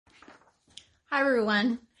Hi,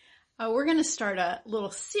 everyone. We're going to start a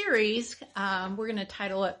little series. We're going to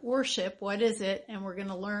title it Worship. What is it? And we're going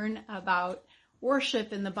to learn about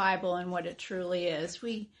worship in the Bible and what it truly is.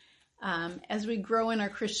 As we grow in our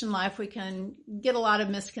Christian life, we can get a lot of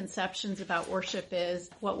misconceptions about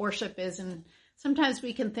what worship is. And sometimes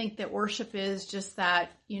we can think that worship is just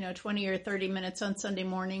that, 20 or 30 minutes on Sunday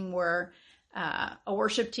morning where a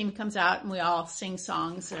worship team comes out and we all sing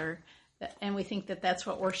songs and we think that that's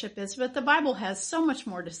what worship is. But the Bible has so much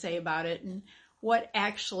more to say about it and what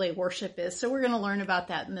actually worship is. So we're going to learn about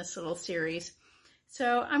that in this little series.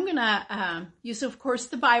 So I'm going to use, of course,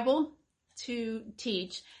 the Bible to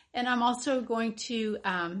teach. And I'm also going to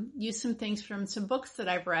use some things from some books that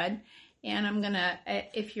I've read. And I'm going to,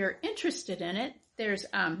 if you're interested in it,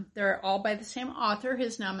 they're all by the same author.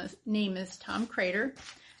 His name is Tom Crater.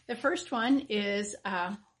 The first one is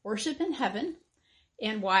Worship in Heaven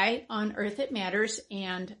and Why on Earth It Matters.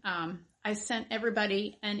 And I sent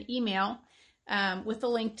everybody an email with a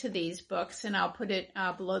link to these books, and I'll put it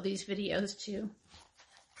below these videos too.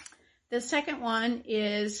 The second one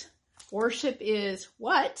is Worship is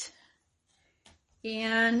What?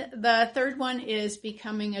 And the third one is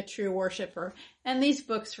Becoming a True Worshiper. And these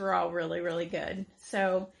books are all really, really good.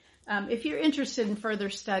 So if you're interested in further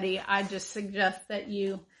study, I just suggest that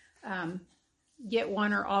you get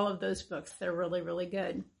one or all of those books. They're really, really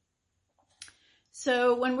good.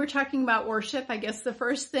 So when we're talking about worship, I guess the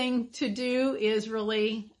first thing to do is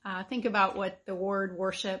really think about what the word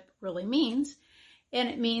worship really means. And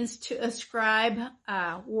it means to ascribe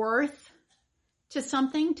worth to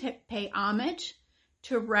something, to pay homage,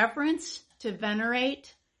 to reverence, to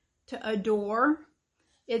venerate, to adore.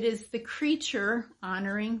 It is the creature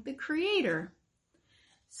honoring the Creator.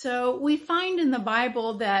 So we find in the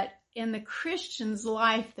Bible that in the Christian's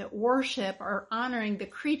life that worship or honoring the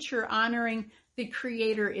creature, honoring the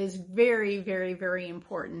Creator is very, very, very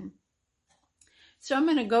important. So I'm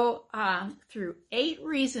going to go through 8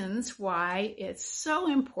 reasons why it's so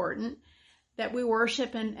important that we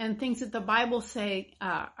worship and things that the Bible say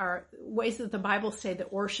are ways that the Bible say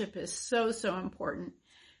that worship is so, so important.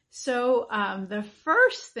 So the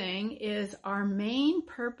first thing is our main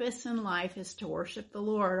purpose in life is to worship the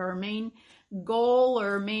Lord. Our main goal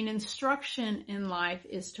or main instruction in life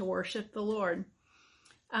is to worship the Lord.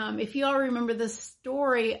 If you all remember the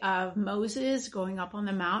story of Moses going up on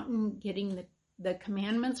the mountain, getting the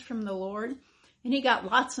commandments from the Lord, and he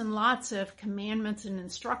got lots and lots of commandments and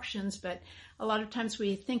instructions, but a lot of times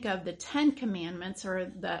we think of the 10 commandments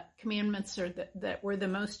or the commandments that were the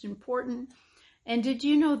most important. And did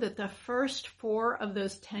you know that the first 4 of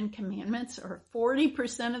those 10 commandments, or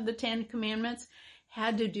 40% of the 10 commandments,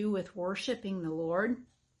 had to do with worshiping the Lord?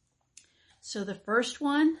 So the first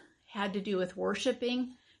one had to do with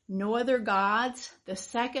worshiping no other gods. The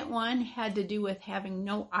second one had to do with having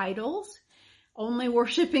no idols, only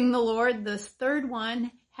worshiping the Lord. The third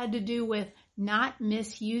one had to do with not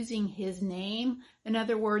misusing His name. In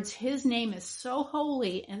other words, His name is so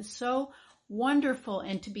holy and so wonderful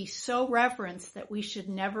and to be so reverenced that we should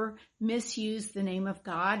never misuse the name of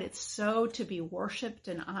God. It's so to be worshiped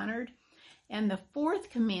and honored. And the fourth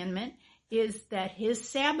commandment is that His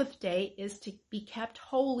Sabbath day is to be kept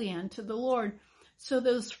holy unto the Lord. So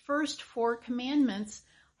those first 4 commandments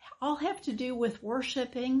all have to do with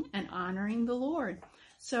worshiping and honoring the Lord.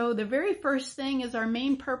 So the very first thing is our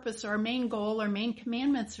main purpose, our main goal, our main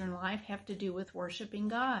commandments in life have to do with worshiping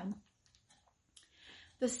God.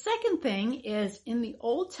 The second thing is in the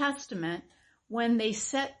Old Testament, when they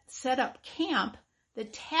set up camp, the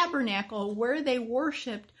tabernacle where they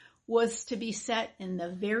worshiped was to be set in the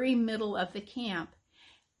very middle of the camp.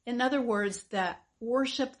 In other words, the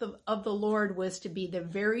worship of the Lord was to be the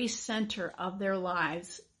very center of their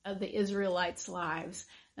lives, of the Israelites' lives.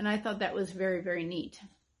 And I thought that was very, very neat.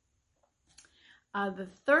 The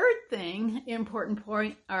third thing, important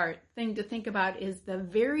point or thing to think about is the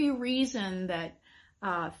very reason that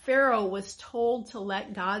Pharaoh was told to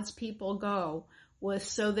let God's people go was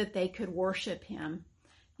so that they could worship Him.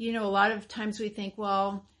 A lot of times we think,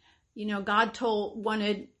 well, God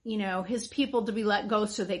wanted, His people to be let go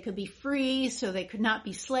so they could be free, so they could not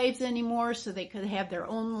be slaves anymore, so they could have their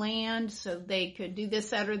own land, so they could do this,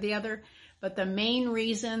 that, or the other. But the main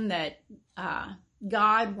reason that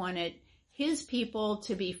God wanted His people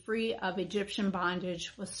to be free of Egyptian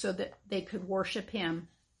bondage was so that they could worship Him.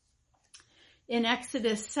 In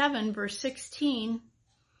Exodus 7, verse 16,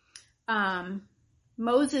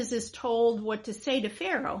 Moses is told what to say to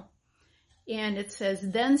Pharaoh. And it says,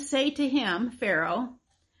 "Then say to him, Pharaoh,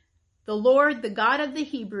 the Lord, the God of the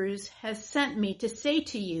Hebrews, has sent me to say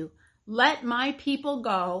to you, let my people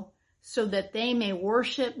go so that they may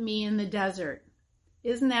worship me in the desert.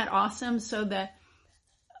 Isn't that awesome? So that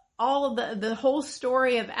all of the whole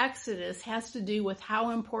story of Exodus has to do with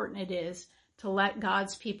how important it is to let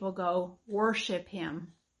God's people go worship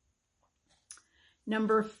him.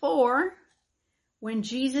 Number 4, when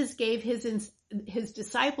Jesus gave his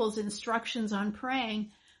disciples instructions on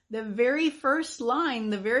praying, the very first line,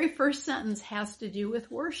 the very first sentence has to do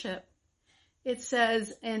with worship. It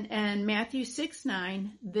says in Matthew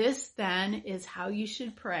 6:9, "This then is how you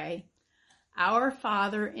should pray. Our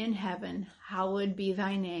Father in heaven, hallowed be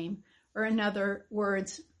thy name." Or in other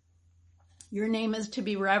words, your name is to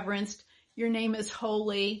be reverenced. Your name is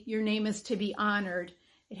holy. Your name is to be honored.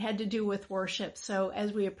 It had to do with worship. So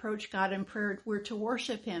as we approach God in prayer, we're to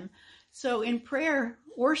worship him. So in prayer,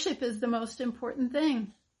 worship is the most important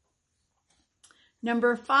thing.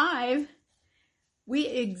 Number 5, we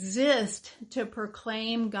exist to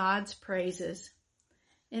proclaim God's praises.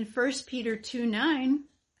 In 1 Peter 2:9,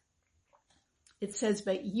 it says,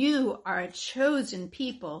 "But you are a chosen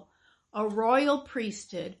people, a royal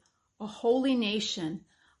priesthood, a holy nation,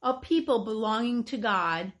 a people belonging to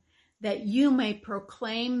God, that you may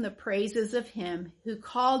proclaim the praises of him who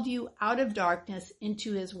called you out of darkness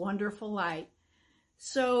into his wonderful light."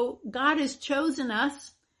 So God has chosen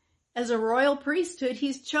us as a royal priesthood.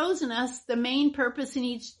 He's chosen us. The main purpose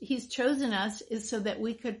he's chosen us is so that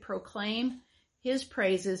we could proclaim his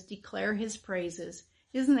praises, declare his praises.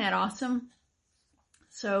 Isn't that awesome?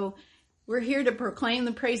 So we're here to proclaim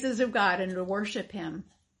the praises of God and to worship him.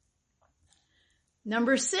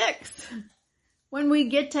 Number 6, when we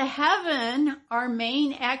get to heaven, our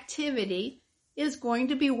main activity is going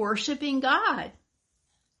to be worshiping God.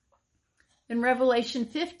 In Revelation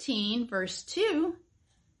 15, verse 2,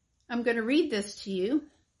 I'm going to read this to you.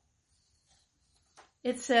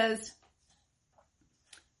 It says,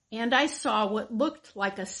 "And I saw what looked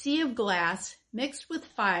like a sea of glass mixed with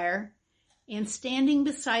fire, and standing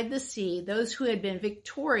beside the sea, those who had been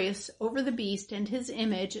victorious over the beast and his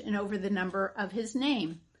image and over the number of his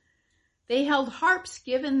name. They held harps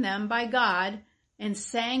given them by God and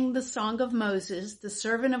sang the song of Moses, the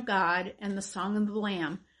servant of God, and the song of the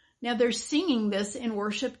Lamb." Now they're singing this in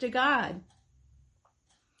worship to God.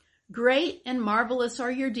 "Great and marvelous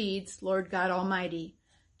are your deeds, Lord God Almighty.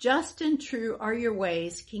 Just and true are your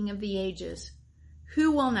ways, King of the ages.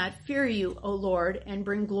 Who will not fear you, O Lord, and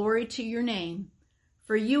bring glory to your name?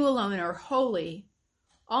 For you alone are holy.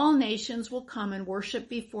 All nations will come and worship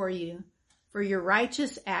before you, for your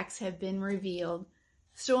righteous acts have been revealed."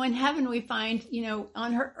 So in heaven we find,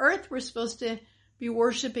 on earth we're supposed to be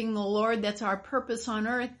worshiping the Lord. That's our purpose on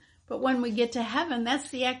earth. But when we get to heaven, that's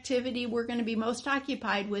the activity we're going to be most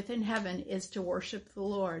occupied with in heaven, is to worship the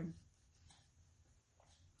Lord.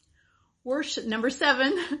 Worship, number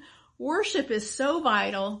 7, worship is so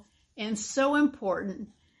vital and so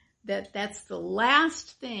important that that's the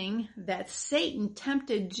last thing that Satan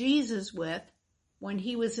tempted Jesus with when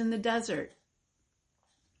he was in the desert.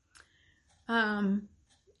 In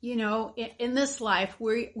this life,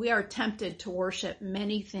 we are tempted to worship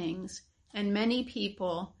many things and many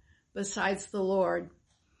people besides the Lord.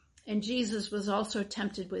 And Jesus was also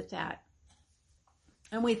tempted with that.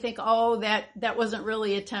 And we think, that wasn't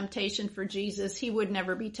really a temptation for Jesus. He would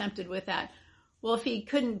never be tempted with that. Well, if he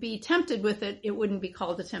couldn't be tempted with it, it wouldn't be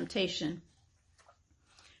called a temptation.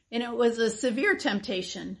 And it was a severe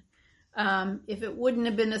temptation. If it wouldn't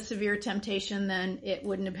have been a severe temptation, then it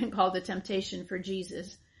wouldn't have been called a temptation for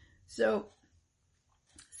Jesus. So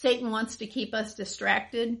Satan wants to keep us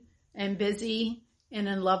distracted and busy and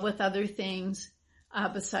in love with other things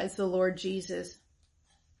besides the Lord Jesus.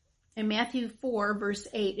 In Matthew 4, verse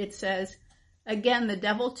 8, it says, "Again, the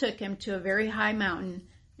devil took him to a very high mountain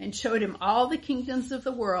and showed him all the kingdoms of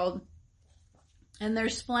the world and their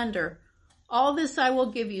splendor. All this I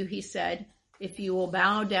will give you," he said, "if you will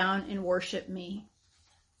bow down and worship me."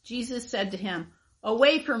 Jesus said to him,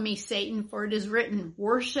 "Away from me, Satan, for it is written,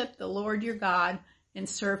 worship the Lord your God and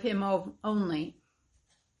serve him only."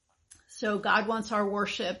 So God wants our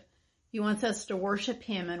worship. He wants us to worship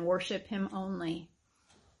him and worship him only.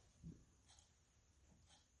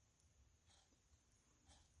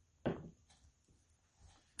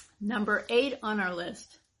 Number 8 on our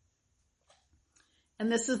list.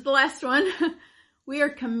 And this is the last one. We are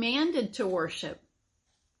commanded to worship.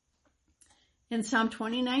 In Psalm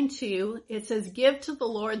 29:2, it says, "Give to the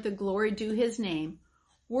Lord the glory due his name.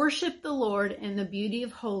 Worship the Lord in the beauty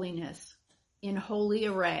of holiness, in holy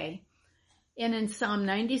array." And in Psalm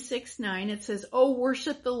 96:9, it says, "Oh,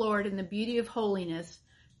 worship the Lord in the beauty of holiness.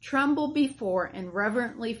 Tremble before and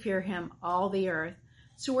reverently fear him, all the earth."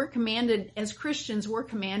 So we're commanded, as Christians, we're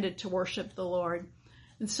commanded to worship the Lord.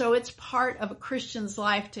 And so it's part of a Christian's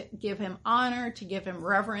life to give him honor, to give him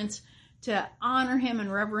reverence, to honor him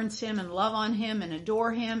and reverence him and love on him and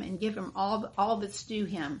adore him and give him all that's due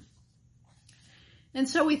him. And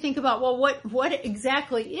so we think about, well, what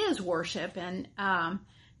exactly is worship? And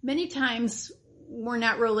many times we're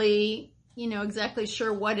not really, exactly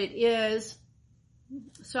sure what it is.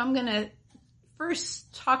 So I'm going to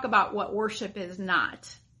first talk about what worship is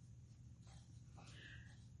not.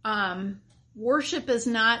 Worship is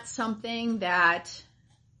not something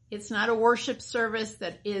it's not a worship service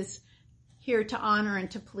that is here to honor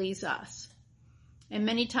and to please us. And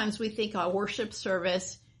many times we think a worship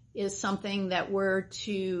service is something that we're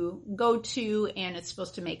to go to and it's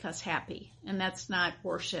supposed to make us happy. And that's not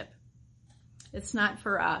worship. It's not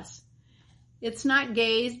for us. It's not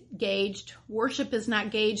gauged. Worship is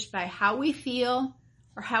not gauged by how we feel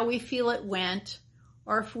or how we feel it went,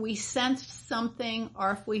 or if we sensed something,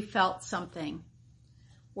 or if we felt something.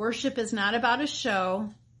 Worship is not about a show.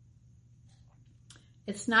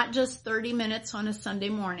 It's not just 30 minutes on a Sunday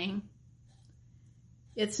morning.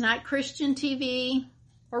 It's not Christian TV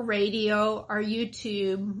or radio or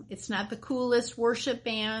YouTube. It's not the coolest worship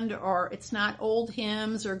band, or it's not old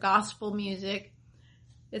hymns or gospel music.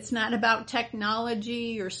 It's not about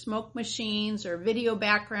technology or smoke machines or video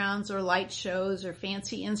backgrounds or light shows or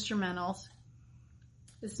fancy instrumentals.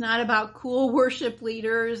 It's not about cool worship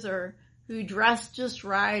leaders or who dress just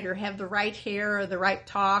right or have the right hair or the right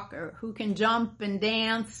talk or who can jump and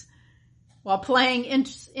dance while playing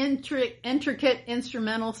intricate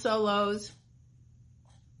instrumental solos.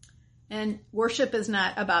 And worship is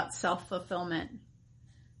not about self-fulfillment.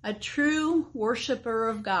 A true worshiper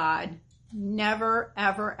of God never,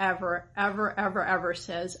 ever, ever, ever, ever, ever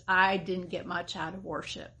says, I didn't get much out of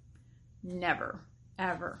worship. Never,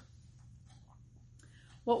 ever.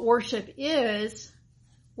 What worship is,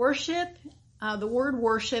 the word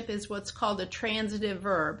worship is what's called a transitive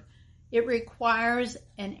verb. It requires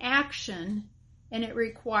an action and it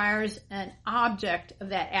requires an object of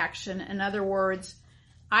that action. In other words,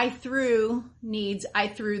 I threw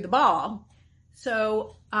the ball.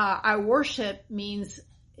 So I worship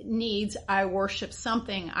needs I worship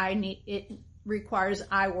something. It requires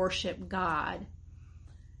I worship God.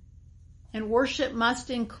 And worship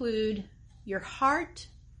must include your heart,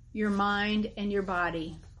 your mind, and your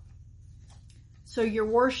body. So your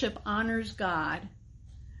worship honors God.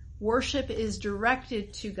 Worship is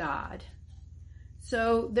directed to God.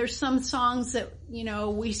 So there's some songs that,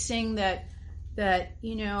 we sing that,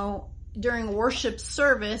 during a worship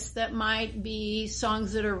service that might be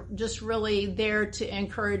songs that are just really there to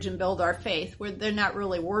encourage and build our faith, where they're not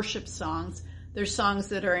really worship songs. They're songs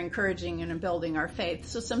that are encouraging and building our faith.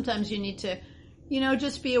 So sometimes you need to,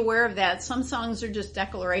 just be aware of that. Some songs are just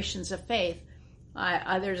declarations of faith.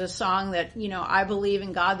 There's a song that, I believe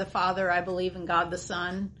in God the Father. I believe in God the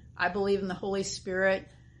Son. I believe in the Holy Spirit.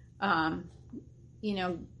 God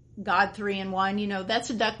 3 in 1. That's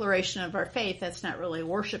a declaration of our faith. That's not really a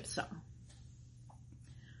worship song.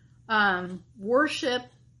 Worship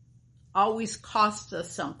always costs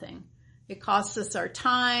us something. It costs us our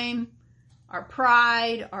time, our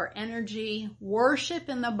pride, our energy. Worship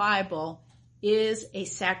in the Bible is a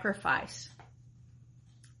sacrifice.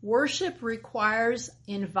 Worship requires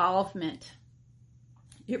involvement.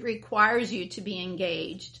 It requires you to be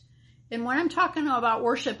engaged. And when I'm talking about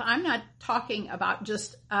worship, I'm not talking about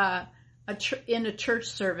just in a church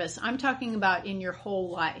service. I'm talking about in your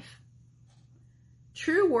whole life.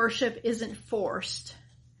 True worship isn't forced.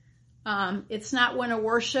 It's not when a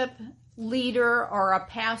worship leader or a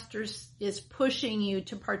pastor is pushing you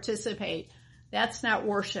to participate. That's not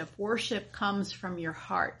worship. Worship comes from your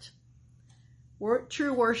heart.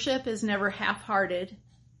 True worship is never half-hearted.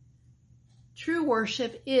 True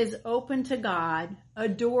worship is open to God,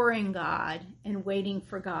 adoring God, and waiting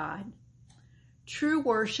for God. True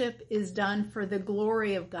worship is done for the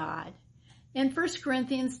glory of God. In 1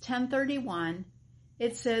 Corinthians 10:31,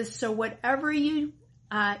 it says, so whatever you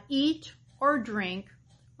eat or drink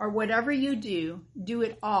or whatever you do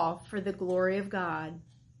it all for the glory of God.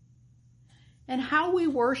 And how we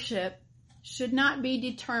worship should not be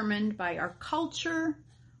determined by our culture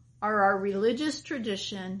or our religious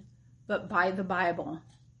tradition, but by the Bible.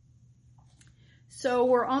 So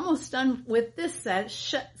we're almost done with this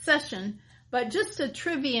session, but just a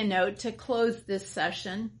trivia note to close this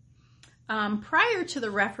session. Prior to the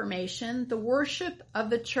Reformation, the worship of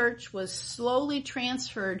the church was slowly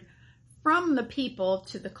transferred from the people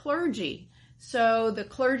to the clergy. So the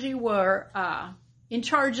clergy were in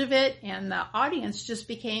charge of it, and the audience just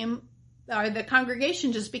became, or the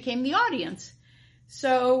congregation just became the audience.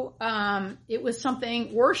 So it was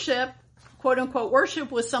something, worship, quote unquote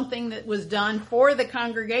worship was something that was done for the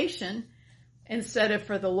congregation instead of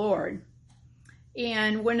for the Lord.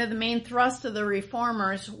 And one of the main thrusts of the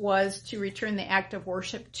reformers was to return the act of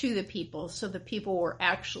worship to the people, so the people were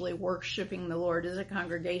actually worshiping the Lord as a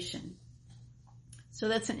congregation. So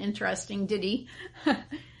that's an interesting ditty.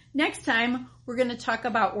 Next time, we're going to talk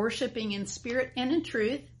about worshiping in spirit and in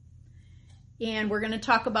truth. And we're going to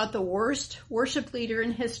talk about the worst worship leader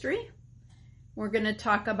in history. We're going to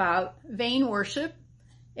talk about vain worship.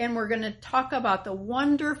 And we're going to talk about the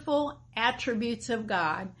wonderful attributes of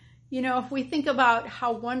God. You know, if we think about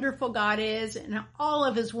how wonderful God is and all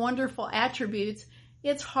of his wonderful attributes,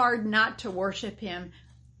 it's hard not to worship him.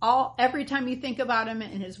 Every time you think about him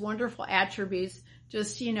and his wonderful attributes,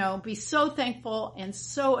 just, you know, be so thankful and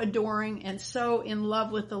so adoring and so in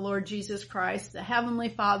love with the Lord Jesus Christ, the Heavenly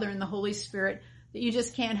Father and the Holy Spirit, that you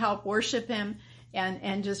just can't help worship him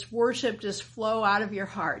and just worship just flow out of your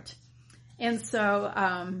heart. And so,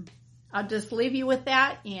 I'll just leave you with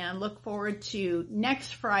that and look forward to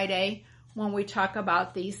next Friday when we talk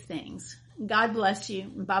about these things. God bless you.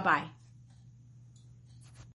 Bye-bye.